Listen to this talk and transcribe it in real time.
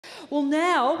Well,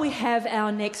 now we have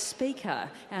our next speaker,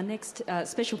 our next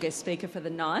special guest speaker for the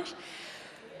night.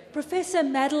 Professor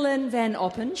Madeleine van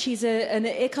Oppen. She's an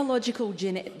ecological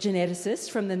geneticist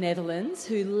from the Netherlands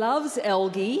who loves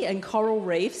algae and coral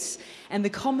reefs, and the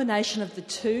combination of the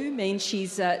two means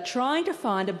she's trying to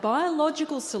find a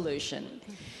biological solution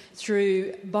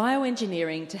through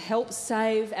bioengineering to help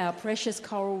save our precious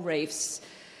coral reefs,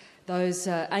 those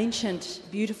ancient,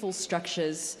 beautiful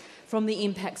structures, from the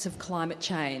impacts of climate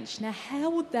change. Now, how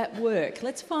would that work?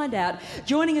 Let's find out.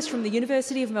 Joining us from the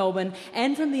University of Melbourne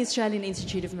and from the Australian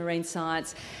Institute of Marine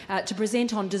Science to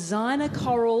present on designer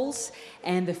corals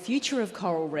and the future of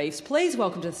coral reefs, please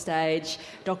welcome to the stage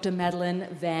Dr. Madeleine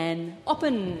van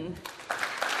Oppen.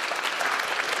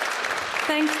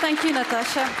 Thank you,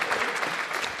 Natasha.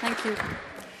 Thank you.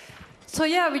 So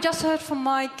we just heard from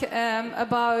Mike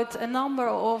about a number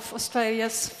of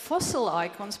Australia's fossil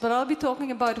icons, but I'll be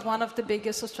talking about one of the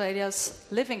biggest Australia's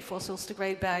living fossils, the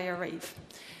Great Barrier Reef.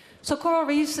 So coral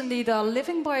reefs indeed are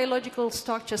living biological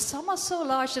structures. Some are so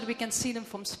large that we can see them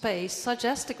from space, such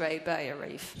as the Great Barrier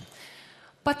Reef.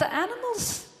 But the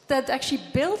animals that actually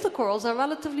build the corals are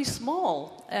relatively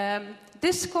small.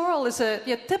 This coral is a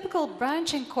typical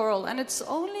branching coral, and it's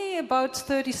only about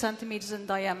 30 centimeters in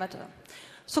diameter.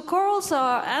 So corals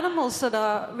are animals that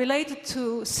are related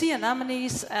to sea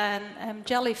anemones and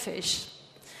jellyfish.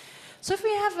 So if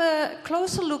we have a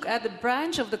closer look at the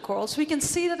branch of the corals, we can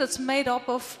see that it's made up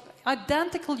of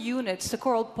identical units, the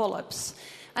coral polyps.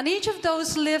 And each of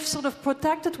those live sort of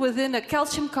protected within a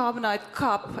calcium carbonate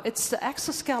cup. It's the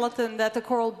exoskeleton that the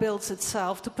coral builds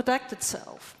itself to protect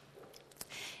itself.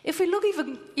 If we look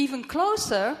even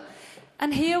closer,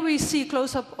 and here we see a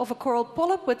close-up of a coral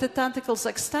polyp with the tentacles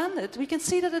extended, we can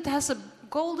see that it has a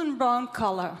golden brown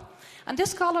color. And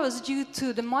this color is due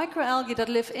to the microalgae that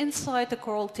live inside the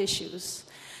coral tissues.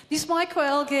 These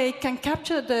microalgae can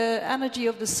capture the energy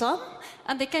of the sun,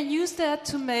 and they can use that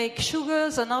to make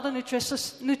sugars and other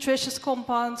nutritious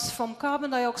compounds from carbon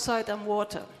dioxide and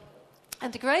water.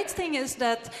 And the great thing is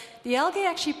that the algae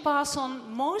actually pass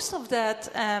on most of that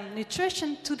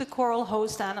nutrition to the coral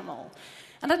host animal.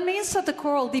 And that means that the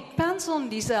coral depends on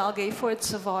these algae for its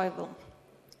survival.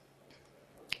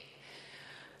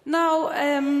 Now,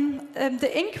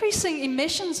 the increasing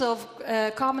emissions of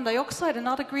carbon dioxide and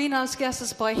other greenhouse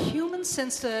gases by humans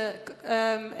since the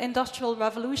Industrial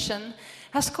Revolution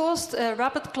has caused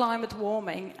rapid climate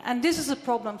warming. And this is a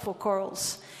problem for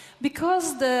corals,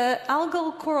 because the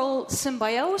algal-coral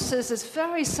symbiosis is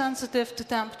very sensitive to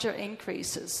temperature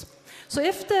increases. So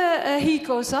if the heat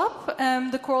goes up,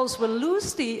 the corals will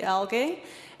lose the algae,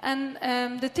 and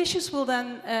the tissues will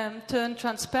then turn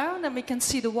transparent, and we can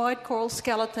see the white coral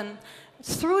skeleton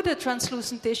through the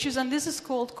translucent tissues, and this is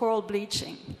called coral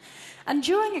bleaching. And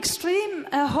during extreme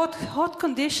hot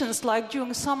conditions, like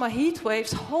during summer heat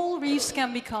waves, whole reefs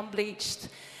can become bleached.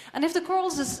 And if the coral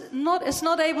is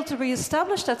not able to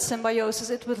reestablish that symbiosis,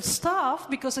 it will starve,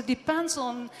 because it depends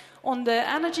on the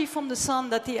energy from the sun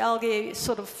that the algae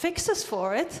sort of fixes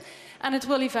for it, and it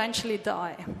will eventually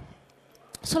die.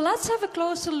 So let's have a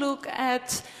closer look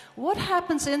at what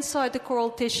happens inside the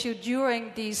coral tissue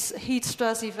during these heat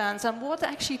stress events and what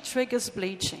actually triggers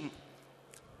bleaching.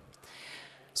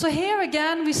 So here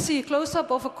again we see a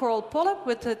close-up of a coral polyp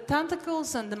with the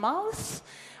tentacles and the mouth.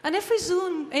 And if we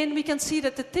zoom in, we can see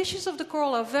that the tissues of the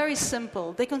coral are very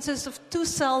simple. They consist of two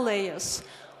cell layers,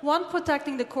 one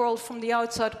protecting the coral from the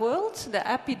outside world, the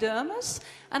epidermis,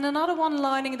 and another one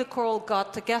lining the coral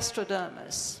gut, the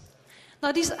gastrodermis.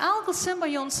 Now, these algal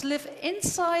symbionts live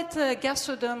inside the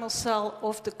gastrodermal cell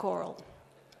of the coral.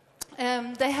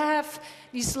 They have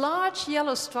these large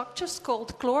yellow structures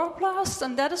called chloroplasts,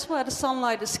 and that is where the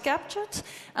sunlight is captured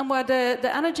and where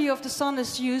the energy of the sun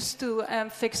is used to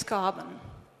fix carbon.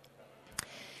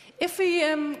 If we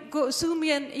zoom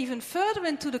in even further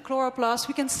into the chloroplast,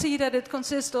 we can see that it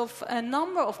consists of a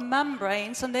number of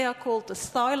membranes, and they are called the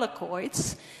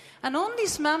thylakoids. And on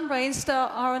these membranes, there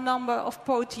are a number of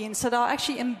proteins that are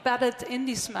actually embedded in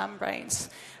these membranes.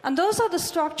 And those are the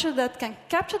structure that can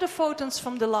capture the photons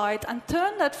from the light and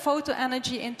turn that photo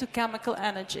energy into chemical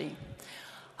energy.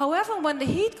 However, when the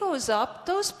heat goes up,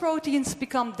 those proteins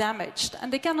become damaged,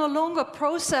 and they can no longer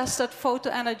process that photo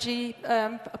energy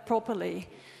properly.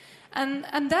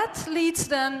 And that leads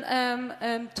then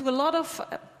to a lot of...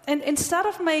 instead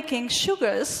of making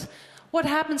sugars, what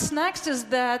happens next is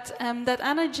that that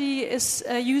energy is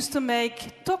used to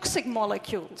make toxic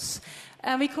molecules.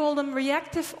 And we call them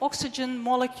reactive oxygen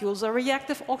molecules, or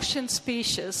reactive oxygen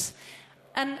species.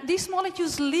 And these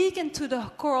molecules leak into the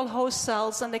coral host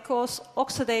cells, and they cause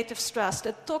oxidative stress.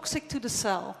 They're toxic to the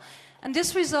cell. And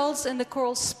this results in the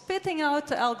coral spitting out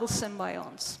the algal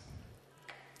symbionts.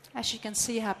 as you can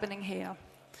see happening here.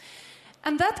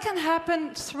 And that can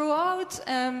happen throughout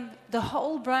the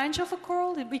whole branch of a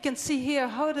coral. We can see here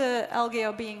how the algae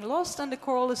are being lost and the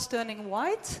coral is turning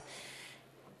white.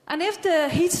 And if the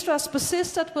heat stress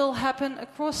persists, that will happen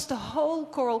across the whole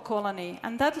coral colony.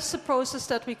 And that is the process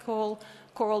that we call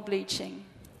coral bleaching.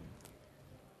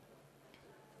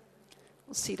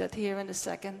 We'll see that here in a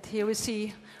second. Here we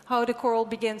see how the coral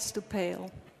begins to pale.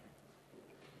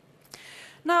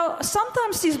 Now,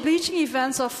 sometimes these bleaching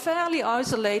events are fairly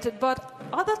isolated, but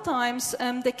other times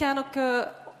they can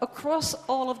occur across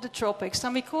all of the tropics,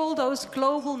 and we call those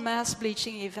global mass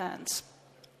bleaching events.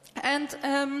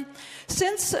 And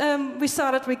since we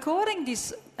started recording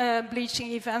these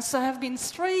bleaching events, there have been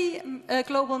 3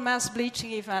 global mass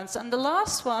bleaching events, and the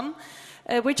last one,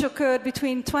 which occurred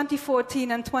between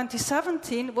 2014 and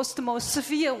 2017, was the most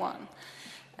severe one.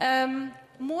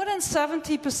 More than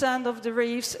 70% of the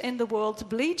reefs in the world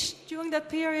bleached during that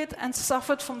period and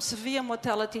suffered from severe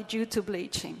mortality due to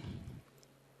bleaching.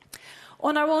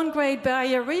 On our own Great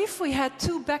Barrier Reef, we had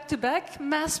 2 back-to-back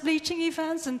mass bleaching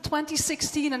events in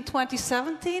 2016 and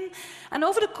 2017. And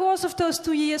over the course of those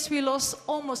 2 years, we lost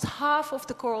almost half of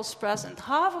the corals present.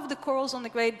 Half of the corals on the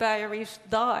Great Barrier Reef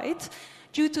died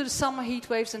due to the summer heat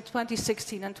waves in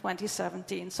 2016 and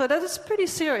 2017. So that is pretty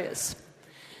serious.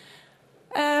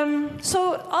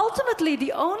 So ultimately,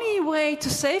 the only way to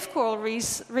save coral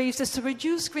reefs is to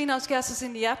reduce greenhouse gases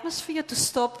in the atmosphere to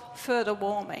stop further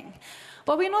warming.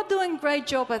 But we're not doing a great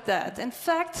job at that. In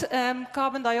fact,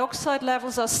 carbon dioxide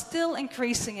levels are still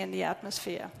increasing in the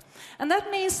atmosphere. And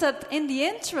that means that in the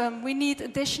interim, we need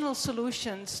additional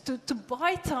solutions to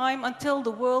buy time until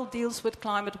the world deals with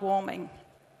climate warming.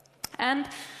 And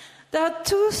there are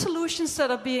 2 solutions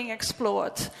that are being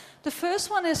explored. The first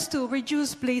one is to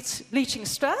reduce bleaching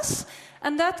stress,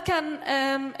 and that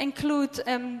can include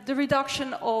the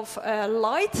reduction of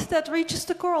light that reaches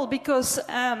the coral, because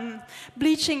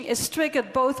bleaching is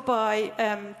triggered both by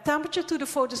temperature to the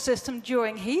photosystem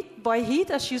during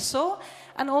heat, as you saw,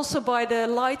 and also by the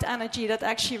light energy that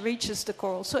actually reaches the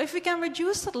coral. So if we can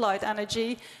reduce that light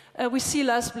energy, we see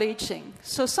less bleaching.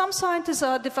 So some scientists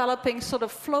are developing sort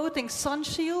of floating sun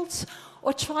shields,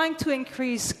 or trying to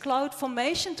increase cloud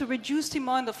formation to reduce the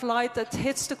amount of light that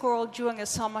hits the coral during a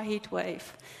summer heat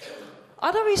wave.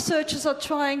 Other researchers are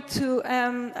trying to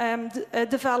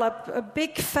develop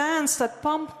big fans that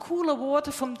pump cooler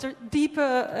water from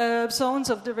deeper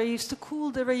zones of the reefs to cool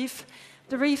the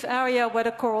reef area where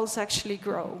the corals actually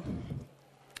grow.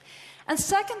 And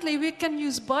secondly, we can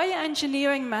use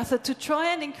bioengineering method to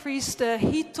try and increase the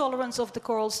heat tolerance of the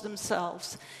corals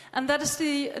themselves. And that is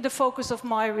the focus of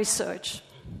my research.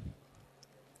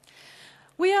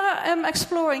 We are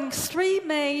exploring 3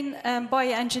 main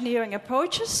bioengineering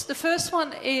approaches. The first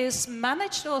one is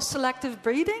managed or selective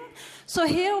breeding. So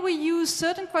here we use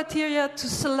certain criteria to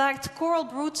select coral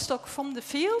broodstock from the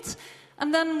field,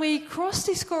 and then we cross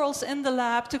these corals in the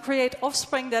lab to create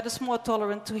offspring that is more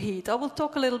tolerant to heat. I will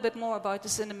talk a little bit more about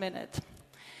this in a minute.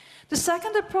 The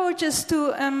second approach is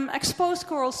to expose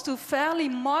corals to fairly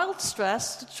mild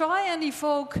stress to try and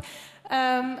evoke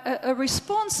a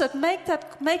response that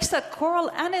makes that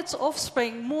coral and its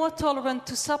offspring more tolerant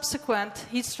to subsequent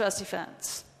heat stress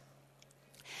events.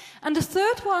 And the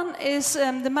third one is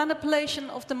the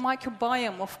manipulation of the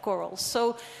microbiome of corals.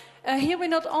 So here we're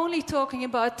not only talking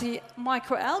about the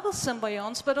microalgal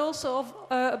symbionts, but also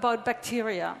about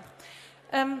bacteria.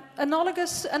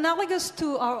 Analogous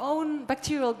to our own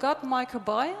bacterial gut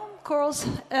microbiome, corals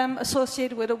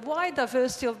associated with a wide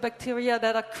diversity of bacteria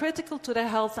that are critical to their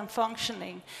health and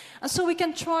functioning. And so we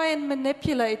can try and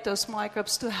manipulate those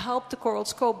microbes to help the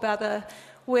corals cope better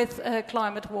with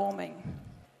climate warming.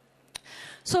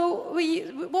 So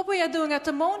what we are doing at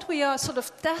the moment, we are sort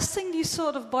of testing these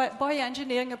sort of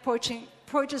bioengineering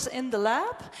approaches in the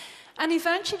lab. And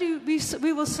eventually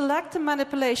we will select the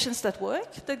manipulations that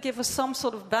work, that give us some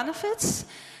sort of benefits,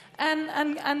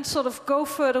 and sort of go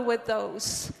further with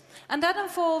those. And that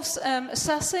involves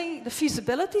assessing the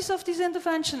feasibilities of these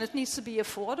interventions. It needs to be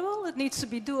affordable, it needs to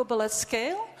be doable at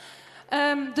scale.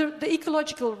 The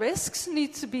ecological risks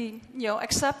need to be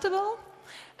acceptable.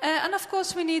 And of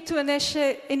course, we need to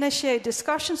initiate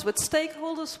discussions with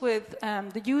stakeholders, with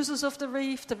the users of the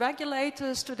reef, the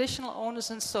regulators, traditional owners,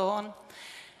 and so on.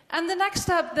 And the next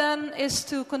step then is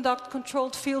to conduct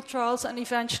controlled field trials, and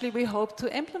eventually we hope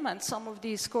to implement some of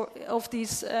these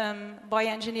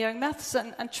bioengineering methods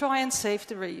and try and save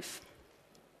the reef.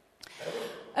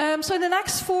 So in the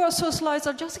next 4 or so slides,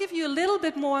 I'll just give you a little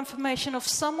bit more information of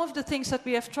some of the things that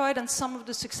we have tried and some of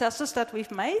the successes that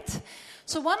we've made.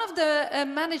 So one of the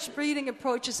managed breeding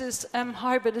approaches is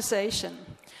hybridization.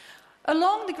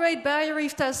 Along the Great Barrier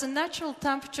Reef, there's a natural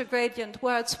temperature gradient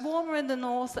where it's warmer in the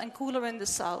north and cooler in the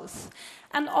south.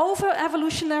 And over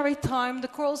evolutionary time, the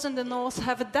corals in the north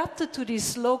have adapted to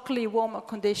these locally warmer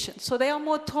conditions. So they are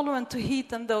more tolerant to heat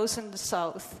than those in the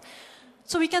south.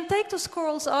 So we can take those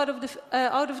corals out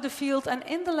of the field and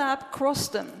in the lab cross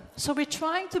them. So we're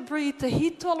trying to breed the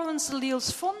heat tolerance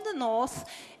alleles from the north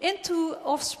into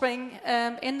offspring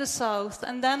in the south.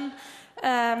 And then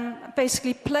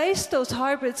basically place those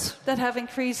hybrids that have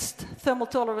increased thermal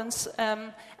tolerance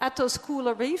at those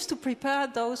cooler reefs to prepare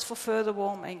those for further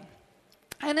warming.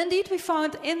 And indeed we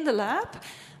found in the lab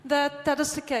that that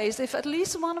is the case. If at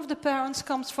least one of the parents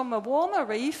comes from a warmer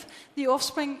reef, the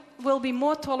offspring will be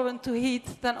more tolerant to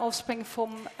heat than offspring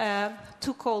from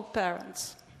two cold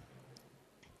parents.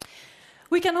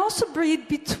 We can also breed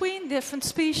between different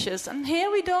species, and here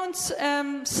we don't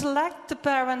select the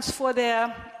parents for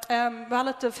their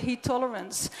relative heat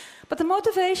tolerance. But the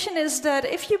motivation is that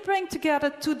if you bring together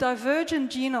two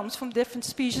divergent genomes from different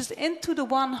species into the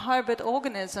one hybrid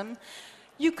organism,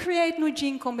 you create new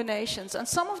gene combinations. And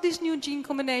some of these new gene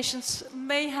combinations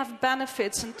may have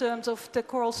benefits in terms of the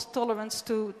coral's tolerance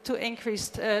to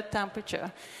increased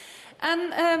temperature.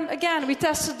 And again, we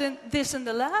tested this in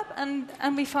the lab,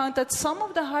 and we found that some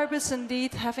of the hybrids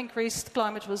indeed have increased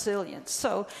climate resilience.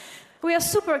 So we are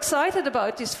super excited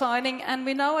about this finding, and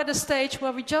we're now at a stage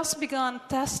where we just began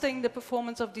testing the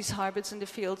performance of these hybrids in the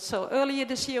field. So earlier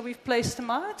this year, we've placed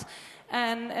them out,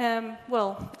 and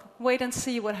well, wait and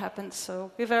see what happens.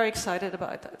 So we're very excited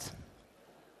about that.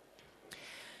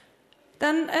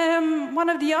 Then one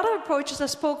of the other approaches I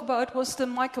spoke about was the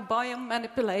microbiome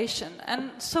manipulation. And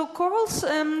so corals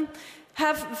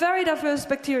have very diverse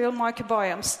bacterial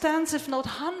microbiomes, tens if not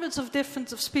hundreds of different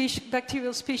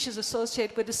bacterial species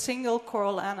associated with a single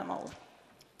coral animal.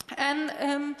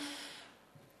 And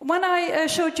when I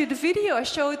showed you the video, I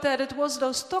showed that it was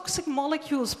those toxic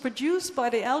molecules produced by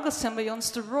the algal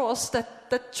symbionts, the ROS,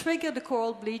 that trigger the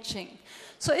coral bleaching.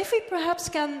 So if we perhaps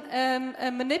can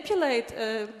manipulate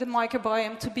the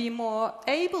microbiome to be more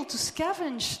able to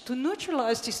scavenge, to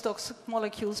neutralize these toxic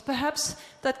molecules, perhaps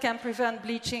that can prevent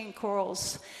bleaching in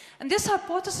corals. And this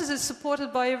hypothesis is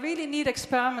supported by a really neat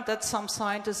experiment that some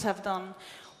scientists have done,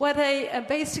 where they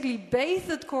basically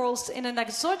bathed corals in an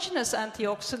exogenous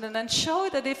antioxidant and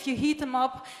showed that if you heat them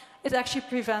up, it actually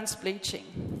prevents bleaching.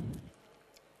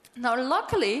 Now,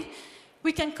 luckily,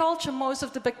 we can culture most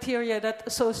of the bacteria that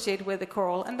associate with the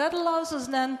coral, and that allows us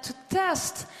then to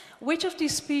test which of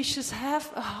these species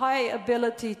have a high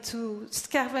ability to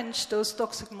scavenge those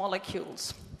toxic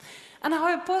molecules. And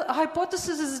our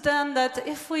hypothesis is then that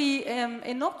if we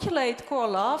inoculate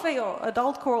coral larvae or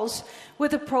adult corals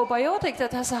with a probiotic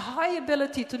that has a high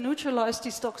ability to neutralize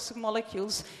these toxic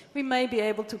molecules, we may be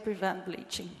able to prevent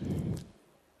bleaching.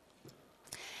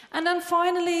 And then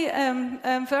finally,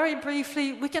 very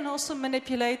briefly, we can also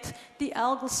manipulate the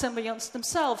algal symbionts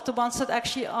themselves, the ones that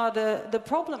actually are the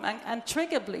problem and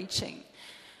trigger bleaching.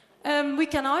 We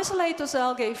can isolate those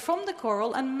algae from the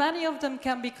coral, and many of them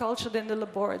can be cultured in the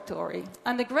laboratory.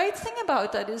 And the great thing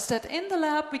about that is that in the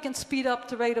lab, we can speed up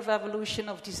the rate of evolution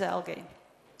of these algae.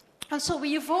 And so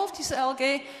we evolved these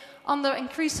algae under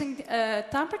increasing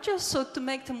temperatures, so to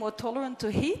make them more tolerant to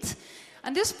heat.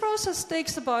 And this process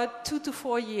takes about 2 to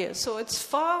 4 years. So it's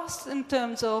fast in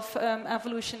terms of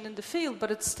evolution in the field, but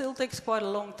it still takes quite a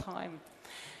long time.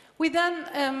 We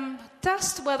then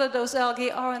test whether those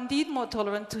algae are indeed more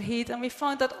tolerant to heat, and we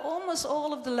found that almost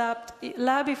all of the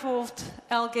lab-evolved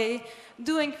algae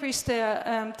do increase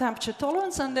their temperature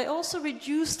tolerance, and they also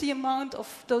reduce the amount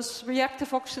of those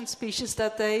reactive oxygen species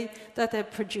that they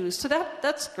produce. So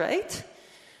that's great.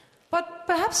 But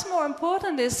perhaps more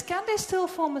important is, can they still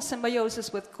form a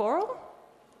symbiosis with coral?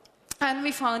 And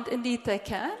we found indeed they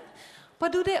can.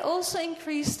 But do they also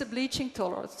increase the bleaching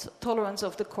tolerance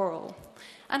of the coral?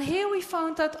 And here we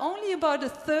found that only about a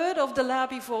third of the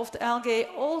lab-evolved algae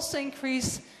also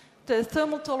increase the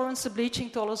thermal tolerance, the bleaching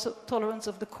tolerance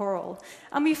of the coral.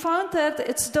 And we found that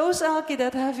it's those algae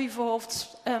that have evolved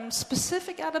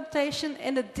specific adaptation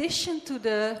in addition to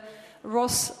the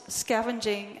ROS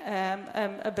scavenging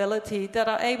ability that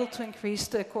are able to increase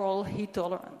the coral heat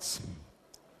tolerance.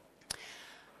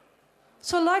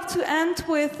 So I'd like to end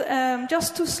with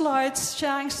just 2 slides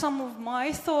sharing some of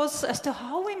my thoughts as to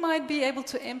how we might be able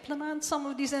to implement some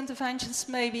of these interventions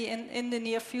maybe in the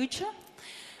near future.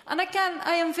 And again,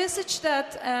 I envisage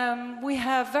that we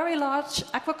have very large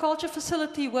aquaculture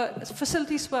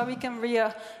facilities where we can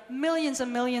rear millions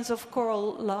and millions of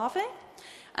coral larvae.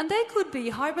 And they could be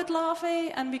hybrid larvae,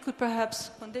 and we could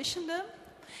perhaps condition them.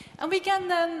 And we can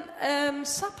then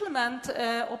supplement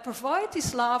or provide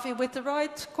these larvae with the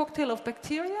right cocktail of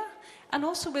bacteria and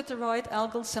also with the right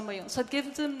algal symbionts that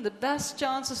give them the best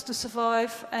chances to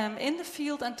survive in the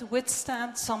field and to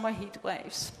withstand summer heat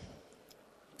waves.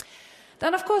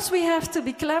 Then, of course, we have to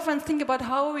be clever and think about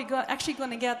how are we actually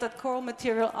going to get that coral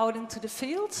material out into the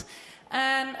field.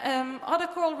 And other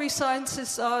coral reef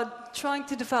scientists are trying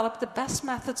to develop the best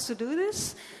methods to do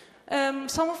this.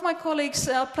 Some of my colleagues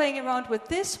are playing around with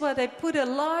this, where they put a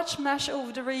large mesh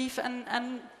over the reef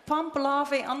and pump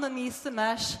larvae underneath the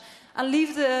mesh and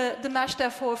leave the mesh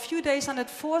there for a few days, and it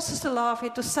forces the larvae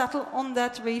to settle on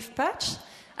that reef patch,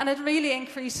 and it really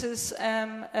increases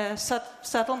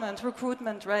settlement,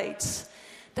 recruitment rates.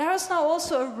 There is now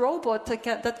also a robot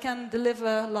that can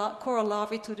deliver coral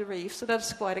larvae to the reef, so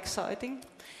that's quite exciting.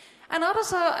 And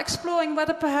others are exploring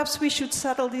whether perhaps we should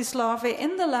settle these larvae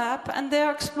in the lab, and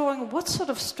they're exploring what sort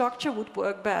of structure would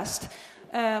work best.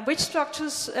 Which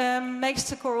structures makes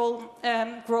the coral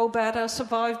grow better,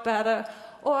 survive better,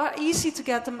 or are easy to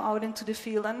get them out into the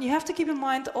field. And you have to keep in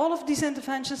mind all of these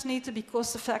interventions need to be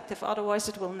cost-effective, otherwise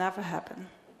it will never happen.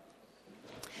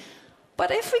 But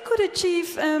if we could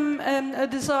achieve a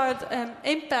desired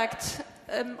impact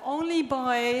only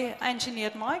by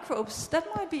engineered microbes, that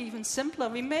might be even simpler.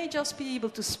 We may just be able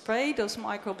to spray those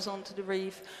microbes onto the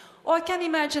reef. Or I can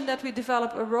imagine that we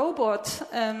develop a robot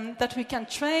that we can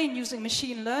train using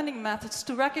machine learning methods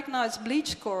to recognize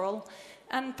bleached coral.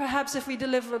 And perhaps if we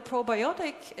deliver a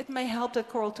probiotic, it may help the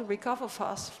coral to recover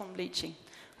fast from bleaching.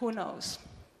 Who knows?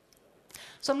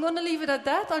 So I'm going to leave it at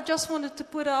that. I just wanted to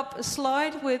put up a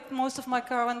slide with most of my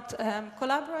current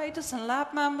collaborators and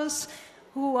lab members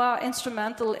who are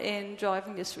instrumental in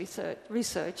driving this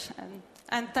research.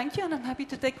 And thank you, and I'm happy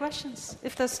to take questions,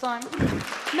 if there's time.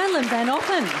 Madeleine van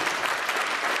Oppen,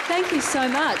 thank you so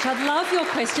much. I'd love your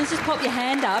questions. Just pop your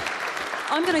hand up.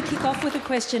 I'm going to kick off with a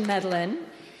question, Madeleine.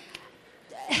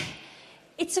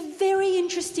 It's a very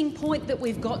interesting point that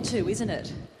we've got to, isn't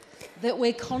it? That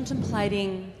we're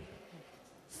contemplating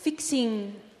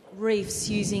fixing reefs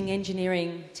using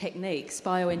engineering techniques,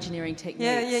 bioengineering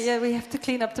techniques. Yeah, we have to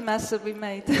clean up the mess that we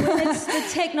made. Well, it's the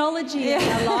technology and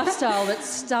our lifestyle that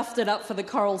stuffed it up for the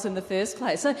corals in the first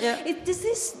place. So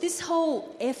does this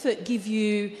whole effort give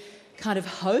you kind of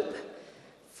hope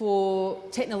for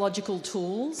technological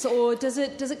tools, or does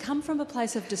it come from a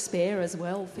place of despair as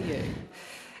well for you?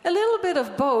 A little bit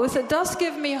of both. It does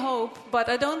give me hope, but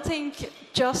I don't think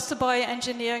just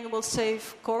bioengineering will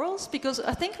save corals, because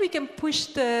I think we can push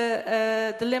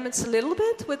the limits a little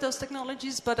bit with those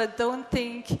technologies, but I don't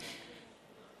think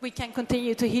we can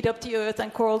continue to heat up the earth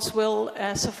and corals will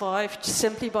survive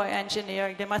simply by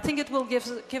engineering them. I think it will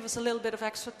give us a little bit of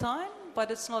extra time,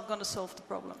 but it's not going to solve the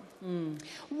problem.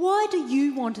 Why do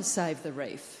you want to save the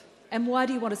reef? And why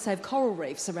do you want to save coral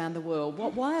reefs around the world?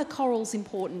 Why are corals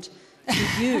important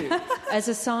to you as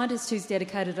a scientist who's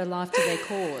dedicated a life to their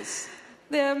cause?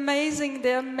 They're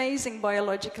amazing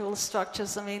biological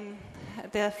structures. I mean,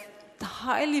 they're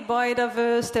highly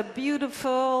biodiverse, they're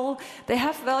beautiful, they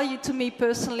have value to me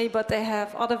personally, but they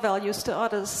have other values to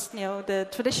others. You know, the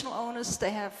traditional owners,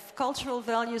 they have cultural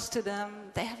values to them,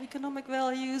 they have economic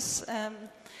values.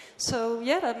 So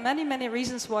yeah, there are many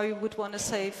reasons why we would want to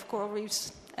save coral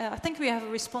reefs. I think we have a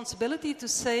responsibility to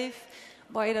save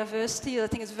biodiversity. I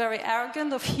think it's very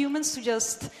arrogant of humans to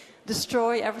just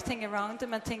destroy everything around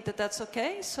them and think that that's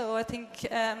okay. So I think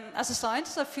as a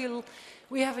scientist, I feel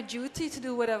we have a duty to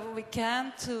do whatever we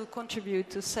can to contribute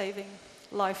to saving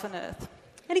life on Earth.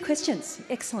 Any questions?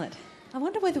 Excellent. I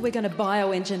wonder whether we're going to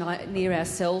bioengineer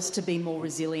ourselves to be more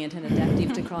resilient and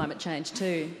adaptive to climate change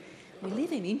too. We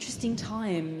live in interesting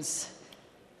times.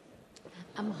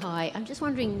 Hi, I'm just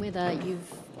wondering whether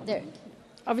there are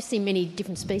obviously many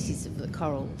different species of the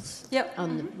corals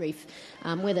on the reef,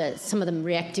 whether some of them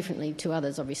react differently to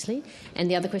others, obviously.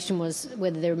 And the other question was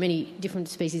whether there are many different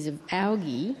species of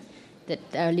algae that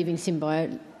are living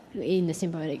in the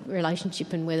symbiotic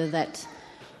relationship, and whether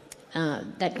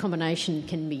that combination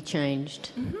can be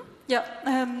changed. Mm-hmm.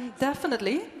 Yeah,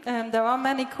 definitely. There are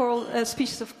many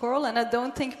species of coral, and I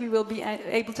don't think we will be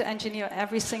able to engineer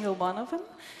every single one of them.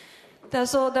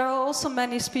 There are also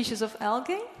many species of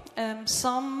algae,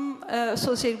 some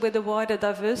associated with a wider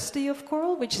diversity of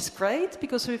coral, which is great,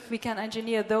 because if we can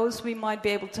engineer those, we might be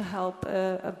able to help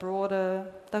a broader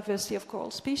diversity of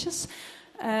coral species.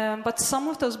 But some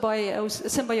of those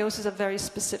symbioses are very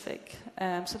specific.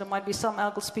 So there might be some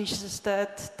algal species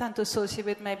that tend to associate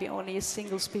with maybe only a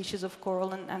single species of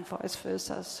coral, and vice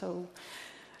versa. So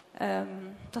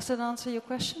does that answer your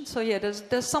question? So yeah,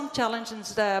 there's some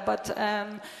challenges there, but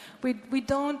we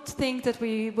don't think that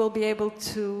we will be able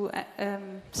to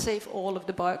save all of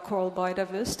the coral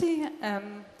biodiversity.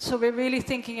 So we're really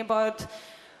thinking about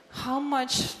how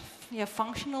much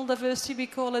functional diversity, we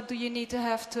call it. Do you need to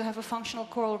have a functional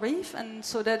coral reef? And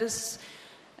so that is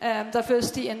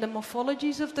diversity in the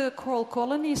morphologies of the coral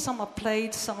colony. Some are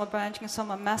plates, some are branching,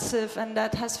 some are massive, and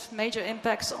that has major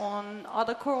impacts on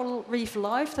other coral reef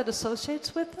life that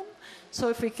associates with them. So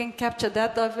if we can capture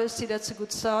that diversity, that's a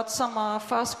good start. Some are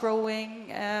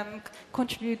fast-growing,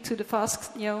 contribute to the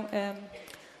fast,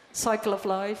 cycle of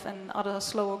life, and others are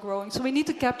slower growing. So we need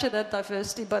to capture that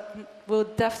diversity, but we'll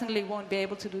definitely won't be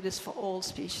able to do this for all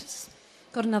species.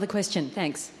 Got another question,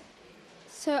 thanks.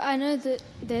 So I know that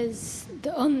there's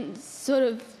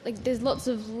there's lots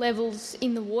of levels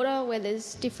in the water where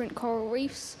there's different coral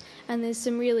reefs, and there's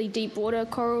some really deep water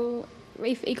coral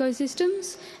reef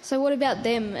ecosystems. So what about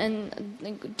them,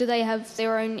 and do they have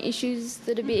their own issues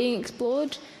that are being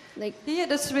explored? Yeah,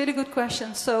 that's a really good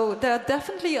question. So there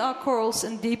definitely are corals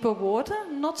in deeper water,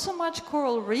 not so much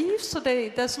coral reefs, so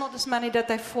there's not as many that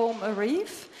they form a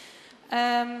reef.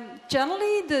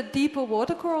 Generally, the deeper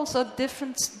water corals are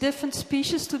different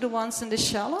species to the ones in the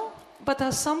shallow, but there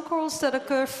are some corals that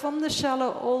occur from the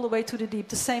shallow all the way to the deep,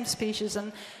 the same species.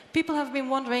 And people have been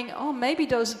wondering, maybe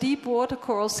those deep water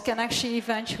corals can actually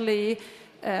eventually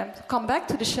come back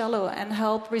to the shallow and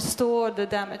help restore the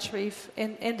damaged reef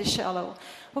in the shallow.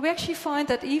 But we actually find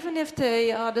that even if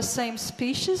they are the same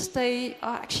species, they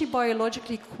are actually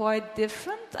biologically quite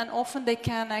different, and often they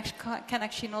can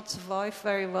actually not survive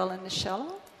very well in the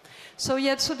shallow. So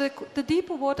the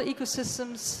deeper water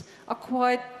ecosystems are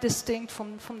quite distinct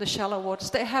from the shallow waters.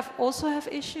 They also have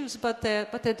issues, but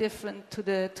they're different to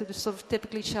the sort of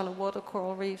typically shallow water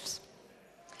coral reefs.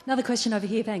 Another question over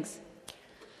here, thanks.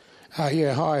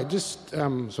 Yeah, hi. Just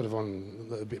sort of on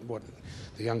a bit what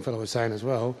the young fellow was saying as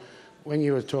well. When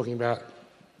you were talking about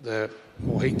the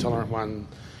more heat-tolerant one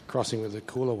crossing with the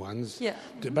cooler ones,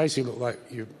 it basically looked like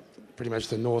pretty much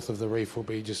the north of the reef will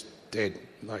be just dead.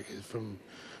 Are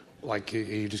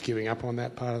you just giving up on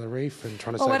that part of the reef and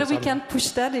trying to? Whether we can push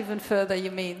that even further, you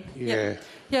mean? Yeah.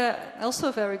 Yeah. Also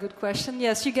a very good question.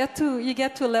 Yes, you get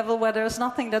to a level where there's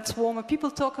nothing that's warmer. People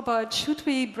talk about, should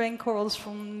we bring corals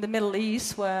from the Middle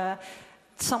East, where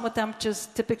summer temperatures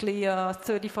typically are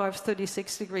 35,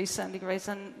 36 degrees centigrade,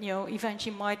 and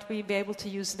eventually might we be able to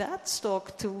use that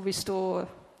stock to restore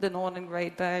the northern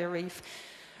Great Barrier Reef?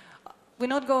 We're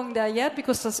not going there yet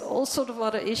because there's all sort of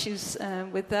other issues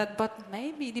with that, but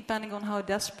maybe depending on how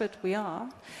desperate we are.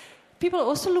 People are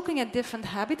also looking at different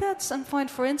habitats and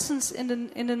find, for instance,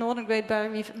 in the northern Great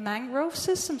Barrier Reef, mangrove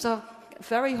systems are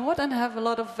very hot and have a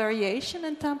lot of variation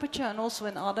in temperature and also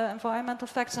in other environmental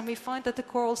factors. And we find that the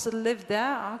corals that live there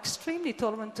are extremely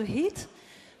tolerant to heat.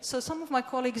 So some of my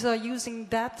colleagues are using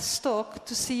that stock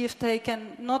to see if they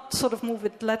can not sort of move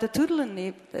it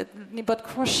latitudinally, but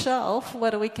cross-shelf,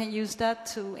 whether we can use that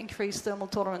to increase thermal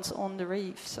tolerance on the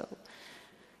reef. So,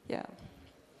 yeah.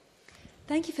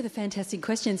 Thank you for the fantastic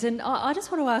questions. And I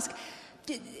just want to ask,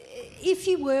 if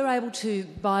you were able to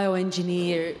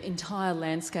bioengineer entire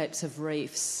landscapes of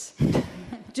reefs,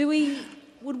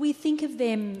 would we think of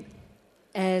them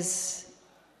as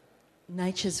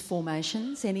nature's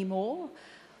formations anymore?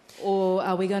 Or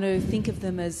are we going to think of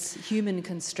them as human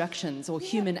constructions or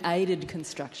human-aided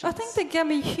constructions? I think they can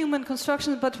be human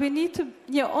constructions, but we need to,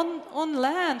 on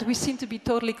land, we seem to be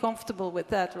totally comfortable with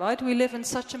that, right? We live in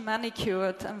such a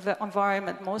manicured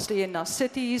environment, mostly in our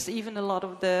cities. Even a lot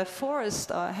of the forests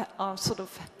are sort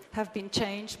of have been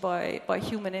changed by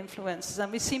human influences,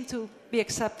 and we seem to be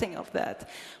accepting of that.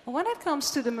 But when it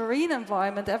comes to the marine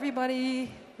environment,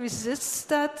 everybody resists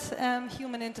that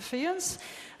human interference,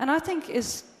 and I think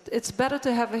it's better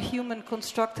to have a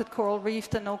human-constructed coral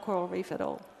reef than no coral reef at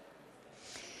all.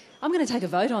 I'm going to take a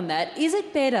vote on that. Is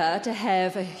it better to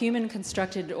have a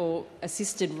human-constructed or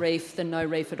assisted reef than no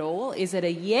reef at all? Is it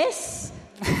a yes?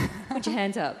 Put your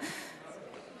hands up.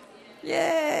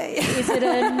 Yay! Is it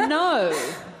a no?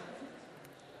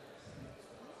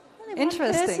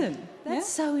 Interesting. That's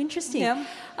so interesting. Yeah.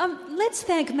 Let's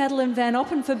thank Madeleine van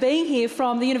Oppen for being here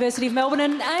from the University of Melbourne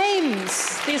and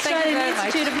AIMS, the Australian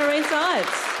Institute of Marine Science.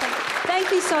 Thank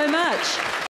you so much.